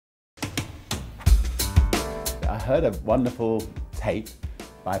I heard a wonderful tape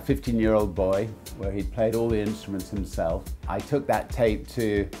by a 15-year-old boy where he'd played all the instruments himself. I took that tape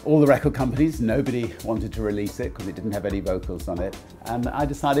to all the record companies. Nobody wanted to release it because it didn't have any vocals on it. And I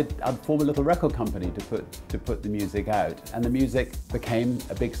decided I'd form a little record company to put the music out. And the music became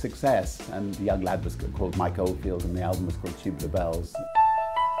a big success. And the young lad was called Mike Oldfield and the album was called Tubular Bells.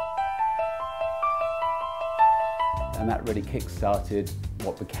 And that really kick-started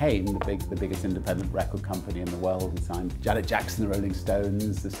what became the biggest independent record company in the world. We signed Janet Jackson, the Rolling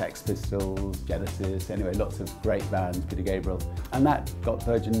Stones, the Sex Pistols, Genesis, anyway, lots of great bands, Peter Gabriel. And that got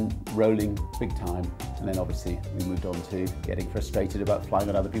Virgin rolling big time. And then obviously we moved on to getting frustrated about flying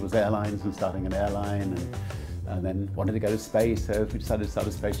on other people's airlines and starting an airline and then wanted to go to space, so we decided to start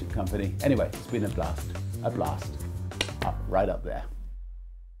a spaceship company. Anyway, it's been a blast, right up there.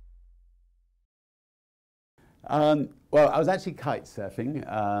 Well, I was actually kite surfing,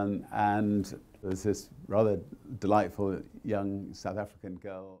 and there was this rather delightful young South African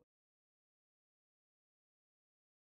girl.